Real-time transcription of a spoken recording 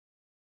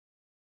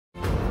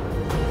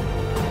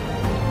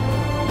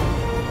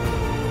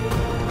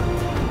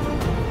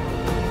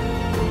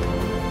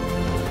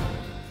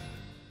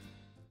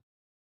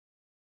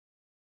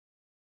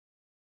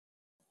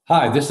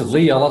Hi, this is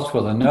Lee Ellis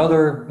with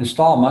another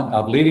installment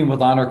of Leading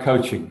with Honor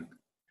Coaching.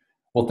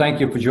 Well,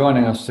 thank you for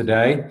joining us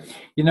today.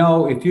 You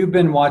know, if you've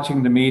been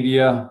watching the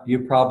media, you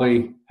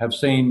probably have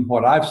seen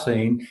what I've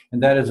seen,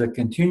 and that is a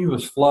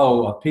continuous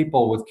flow of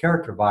people with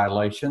character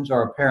violations,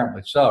 or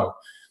apparently so.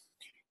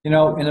 You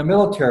know, in the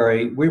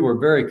military, we were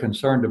very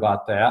concerned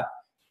about that.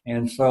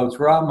 And so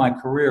throughout my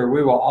career,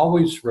 we were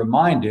always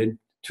reminded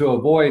to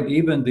avoid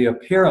even the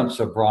appearance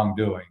of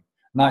wrongdoing,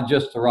 not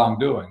just the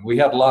wrongdoing. We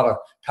had a lot of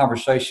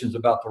conversations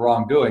about the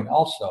wrongdoing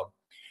also.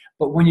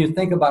 But when you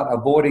think about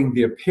avoiding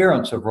the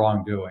appearance of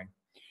wrongdoing,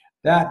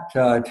 that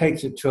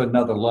takes it to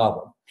another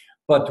level.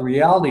 But the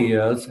reality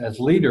is, as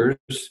leaders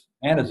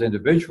and as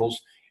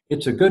individuals,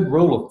 it's a good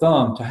rule of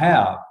thumb to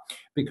have,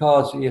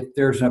 because if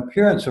there's an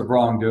appearance of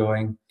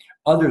wrongdoing,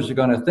 others are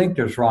going to think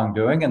there's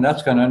wrongdoing, and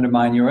that's going to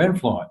undermine your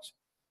influence.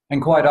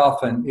 And quite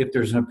often, if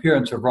there's an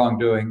appearance of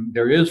wrongdoing,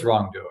 there is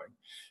wrongdoing.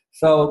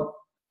 So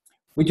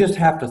we just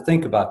have to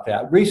think about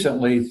that.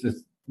 Recently,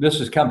 this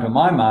has come to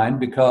my mind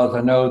because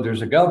I know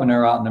there's a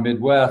governor out in the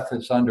Midwest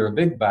that's under a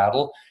big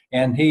battle,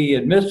 and he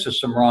admits to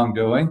some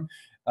wrongdoing,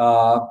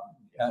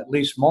 at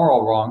least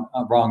moral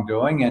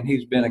wrongdoing, and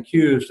he's been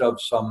accused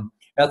of some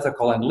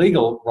ethical and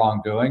legal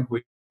wrongdoing,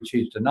 which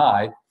he's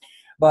denied.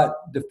 But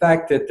the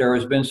fact that there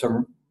has been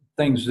some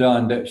things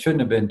done that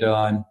shouldn't have been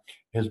done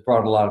has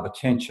brought a lot of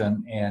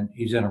attention, and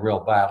he's in a real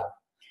battle.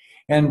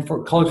 And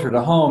for closer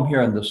to home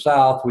here in the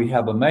South, we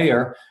have a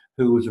mayor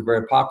who was a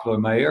very popular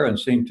mayor and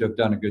seemed to have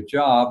done a good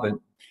job.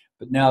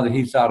 But now that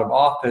he's out of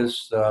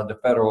office, the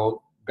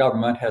federal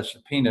government has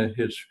subpoenaed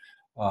his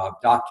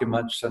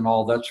documents and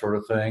all that sort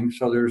of thing.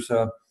 So there's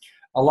a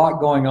lot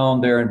going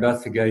on there,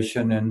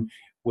 investigation. And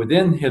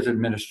within his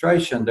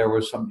administration, there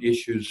were some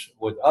issues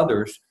with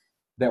others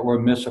that were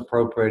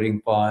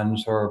misappropriating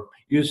funds or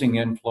using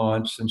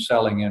influence and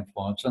selling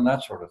influence and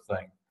that sort of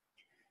thing.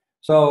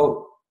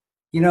 So,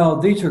 you know,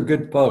 these are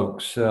good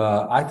folks,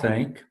 I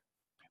think,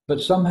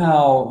 but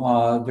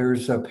somehow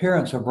there's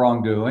appearance of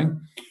wrongdoing,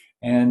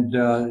 and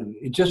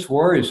it just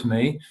worries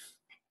me,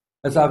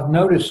 as I've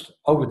noticed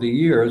over the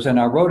years, and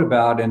I wrote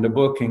about in the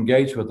book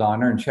Engage with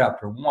Honor in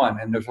chapter 1,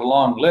 and there's a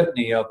long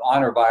litany of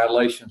honor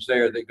violations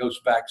there that goes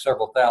back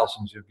several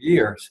thousands of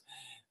years.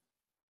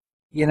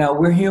 You know,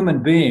 we're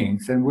human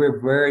beings, and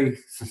we're very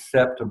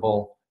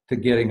susceptible to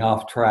getting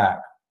off track,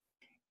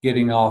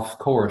 getting off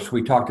course.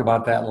 We talked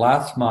about that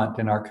last month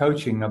in our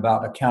coaching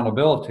about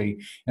accountability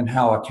and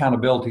how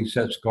accountability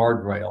sets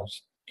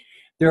guardrails.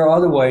 There are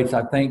other ways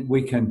I think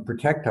we can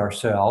protect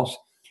ourselves.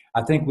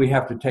 I think we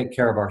have to take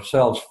care of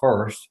ourselves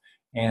first,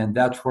 and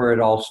that's where it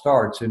all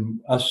starts, in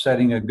us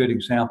setting a good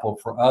example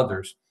for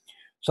others.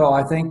 So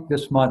I think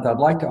this month I'd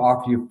like to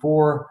offer you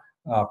four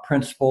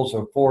principles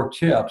or four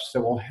tips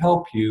that will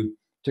help you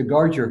to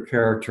guard your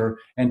character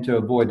and to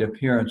avoid the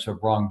appearance of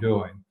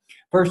wrongdoing.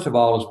 First of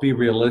all is be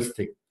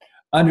realistic.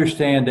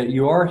 Understand that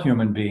you are a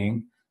human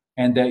being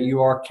and that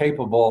you are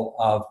capable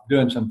of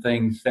doing some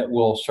things that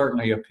will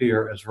certainly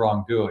appear as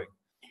wrongdoing.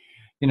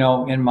 You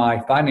know, in my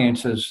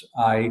finances,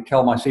 I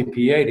tell my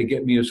CPA to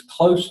get me as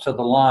close to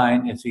the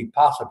line as he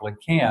possibly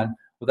can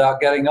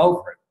without getting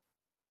over it.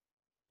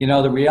 You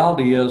know, the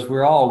reality is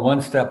we're all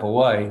one step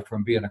away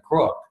from being a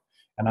crook.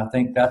 And I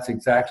think that's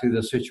exactly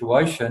the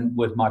situation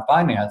with my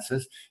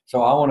finances.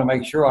 So I want to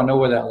make sure I know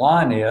where that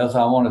line is.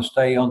 I want to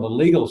stay on the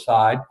legal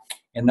side,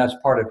 and that's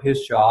part of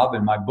his job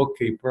and my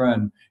bookkeeper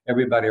and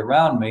everybody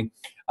around me.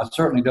 I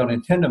certainly don't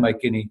intend to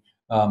make any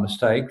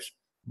mistakes,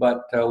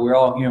 but we're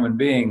all human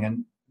beings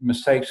and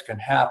mistakes can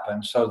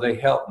happen, so they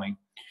help me.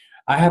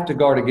 I have to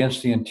guard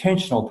against the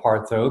intentional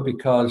part, though,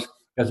 because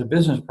as a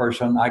business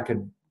person, I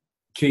could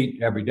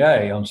cheat every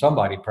day on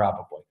somebody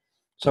probably.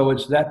 So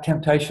it's that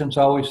temptation's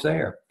always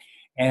there.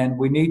 And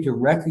we need to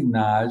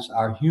recognize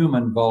our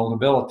human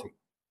vulnerability.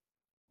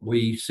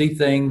 We see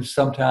things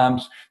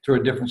sometimes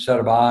through a different set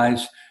of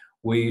eyes.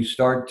 We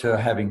start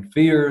having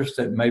fears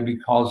that maybe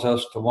cause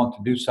us to want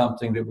to do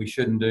something that we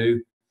shouldn't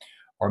do.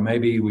 Or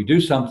maybe we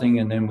do something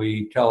and then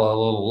we tell a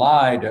little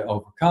lie to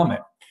overcome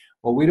it.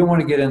 Well, we don't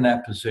want to get in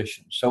that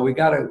position. So we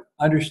got to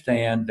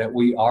understand that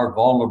we are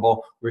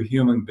vulnerable. We're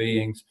human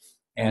beings,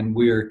 and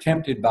we are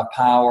tempted by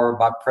power,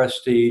 by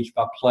prestige,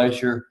 by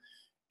pleasure,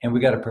 and we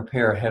got to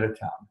prepare ahead of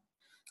time.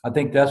 I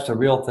think that's the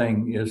real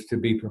thing, is to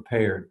be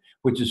prepared,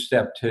 which is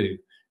step 2.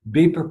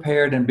 Be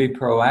prepared and be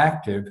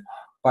proactive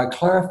by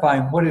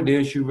clarifying what it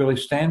is you really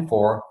stand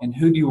for and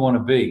who do you want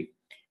to be.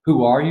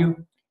 Who are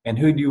you, and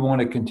who do you want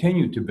to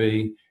continue to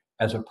be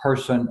as a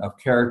person of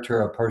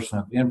character, a person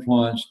of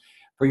influence,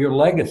 for your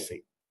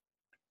legacy?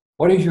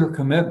 What is your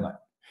commitment?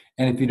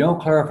 And if you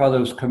don't clarify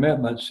those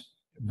commitments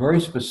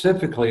very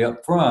specifically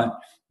up front,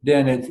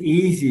 then it's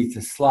easy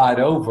to slide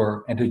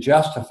over and to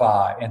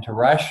justify and to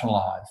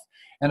rationalize.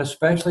 And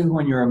especially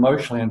when you're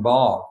emotionally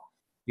involved,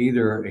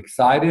 either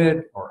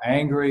excited or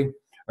angry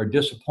or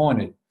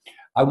disappointed.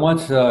 I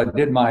once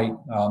did my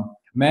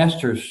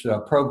master's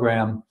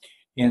program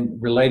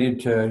related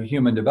to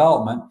human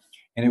development,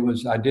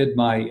 and I did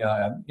my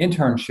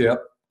internship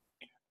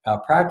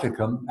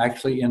practicum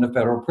actually in the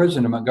federal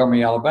prison in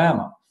Montgomery,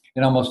 Alabama.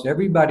 And almost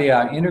everybody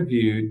I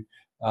interviewed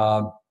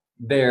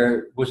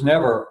there was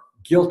never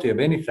guilty of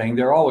anything.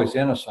 They're always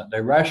innocent.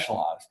 They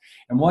rationalize.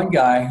 And one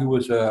guy who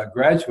was a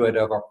graduate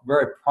of a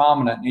very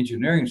prominent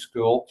engineering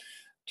school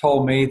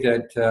told me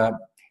that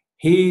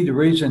the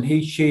reason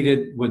he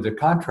cheated with the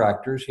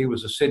contractors, he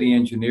was a city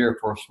engineer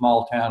for a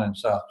small town in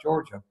South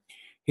Georgia.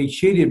 He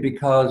cheated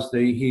because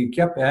he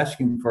kept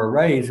asking for a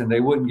raise and they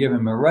wouldn't give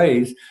him a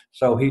raise.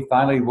 So he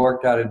finally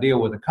worked out a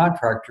deal with the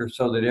contractor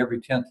so that every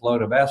 10th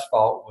load of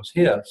asphalt was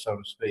his, so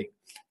to speak.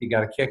 He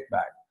got a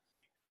kickback.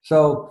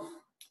 So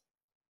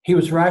he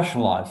was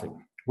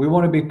rationalizing. We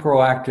want to be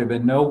proactive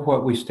and know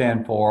what we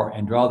stand for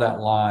and draw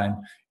that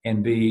line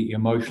and be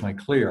emotionally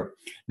clear.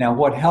 Now,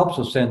 what helps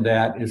us in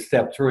that is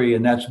step 3,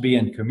 and that's be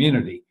in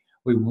community.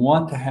 We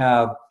want to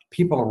have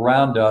people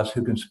around us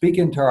who can speak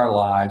into our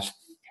lives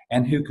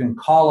and who can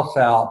call us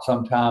out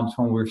sometimes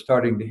when we're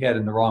starting to head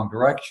in the wrong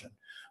direction.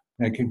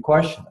 They can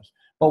question us.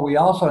 But we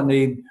also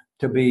need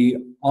to be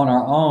on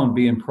our own,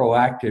 being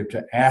proactive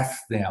to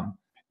ask them,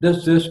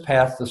 does this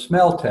pass the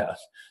smell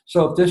test?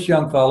 So if this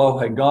young fellow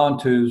had gone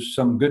to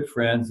some good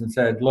friends and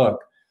said, look,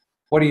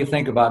 what do you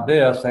think about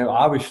this? They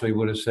obviously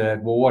would have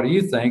said, well, what do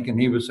you think? And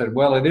he would have said,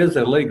 well, it is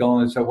illegal.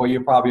 And they said, well,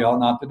 you probably ought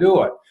not to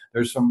do it.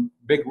 There's some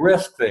big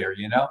risk there,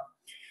 you know?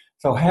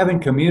 So having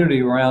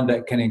community around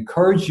that can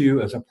encourage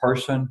you as a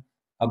person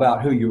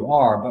about who you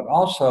are, but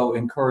also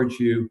encourage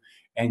you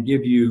and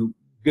give you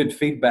good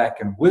feedback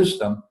and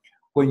wisdom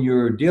when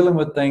you're dealing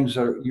with things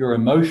that you're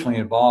emotionally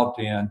involved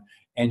in,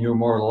 and you're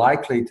more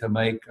likely to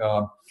make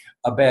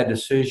a bad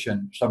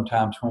decision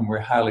sometimes when we're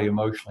highly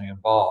emotionally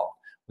involved.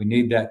 We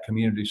need that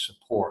community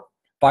support.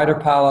 Fighter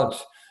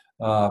pilots,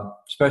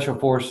 Special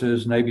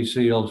Forces, Navy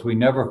SEALs, we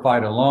never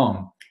fight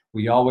alone.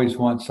 We always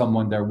want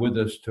someone there with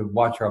us to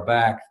watch our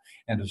back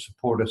and to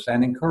support us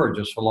and encourage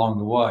us along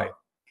the way.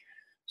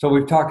 So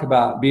we've talked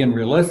about being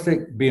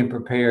realistic, being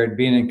prepared,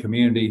 being in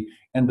community,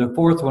 and the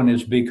 4th one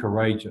is be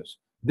courageous.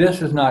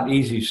 This is not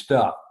easy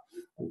stuff.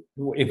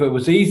 If it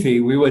was easy,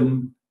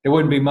 there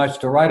wouldn't be much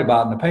to write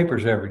about in the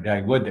papers every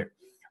day, would there?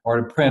 Or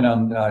to print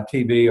on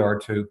TV or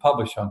to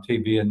publish on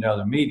TV and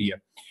other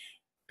media.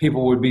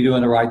 People would be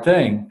doing the right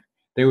thing.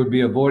 They would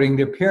be avoiding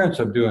the appearance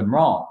of doing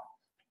wrong.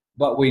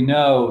 But we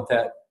know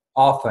that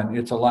often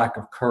it's a lack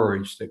of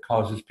courage that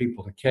causes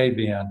people to cave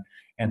in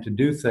and to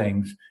do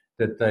things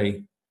that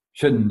they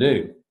shouldn't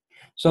do.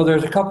 So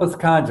there's a couple of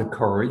kinds of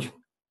courage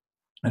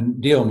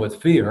and dealing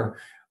with fear.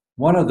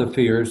 One of the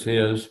fears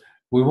is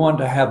we want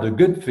to have the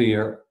good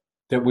fear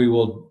that we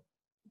will,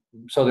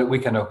 so that we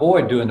can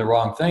avoid doing the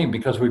wrong thing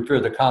because we fear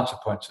the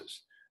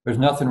consequences. There's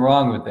nothing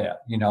wrong with that.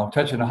 You know,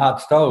 touching a hot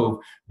stove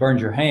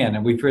burns your hand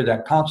and we fear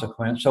that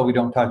consequence, so we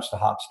don't touch the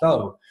hot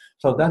stove.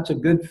 So that's a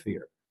good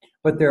fear.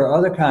 But there are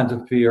other kinds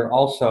of fear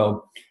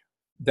also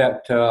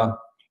that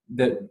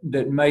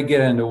may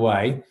get in the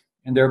way,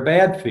 and they're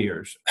bad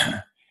fears.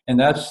 And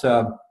that's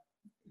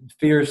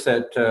fears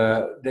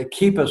that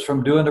keep us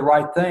from doing the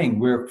right thing.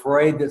 We're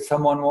afraid that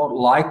someone won't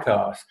like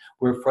us.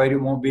 We're afraid it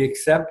won't be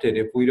accepted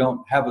if we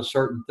don't have a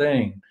certain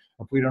thing,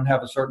 if we don't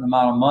have a certain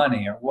amount of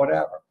money or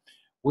whatever.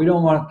 We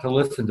don't want to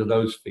listen to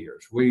those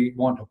fears. We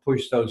want to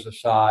push those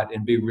aside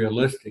and be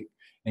realistic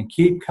and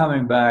keep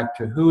coming back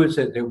to who is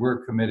it that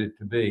we're committed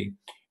to be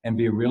and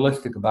be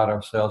realistic about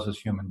ourselves as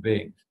human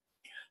beings.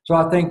 So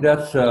I think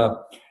that's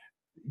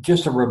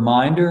just a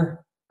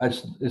reminder.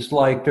 It's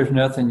like there's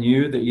nothing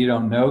new that you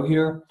don't know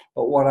here.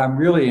 But what I'm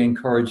really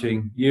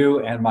encouraging you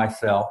and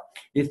myself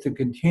is to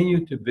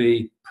continue to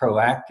be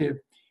proactive,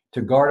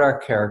 to guard our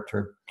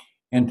character,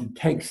 and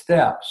to take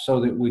steps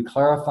so that we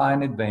clarify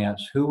in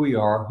advance who we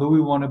are, who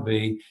we want to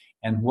be,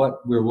 and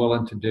what we're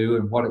willing to do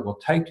and what it will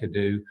take to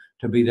do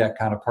to be that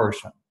kind of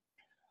person.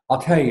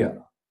 I'll tell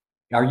you,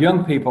 our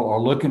young people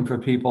are looking for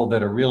people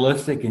that are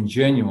realistic and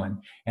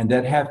genuine and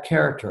that have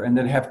character and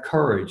that have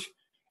courage,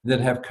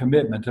 that have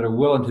commitment, that are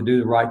willing to do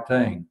the right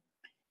thing.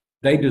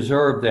 They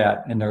deserve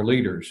that in their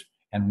leaders,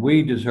 and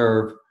we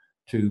deserve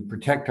to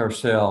protect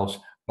ourselves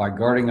by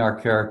guarding our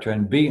character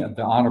and being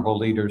the honorable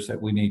leaders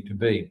that we need to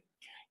be.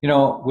 You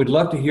know, we'd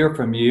love to hear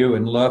from you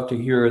and love to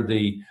hear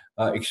the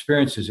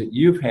experiences that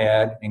you've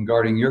had in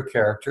guarding your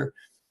character.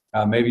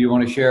 Maybe you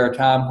want to share a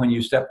time when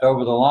you stepped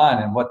over the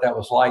line and what that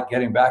was like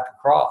getting back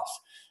across.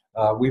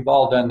 We've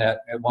all done that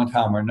at one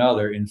time or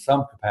another in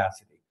some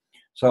capacity.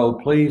 So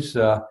please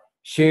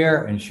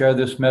share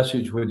this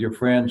message with your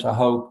friends, I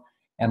hope.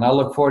 And I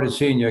look forward to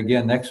seeing you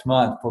again next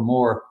month for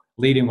more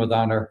Leading with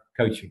Honor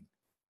coaching.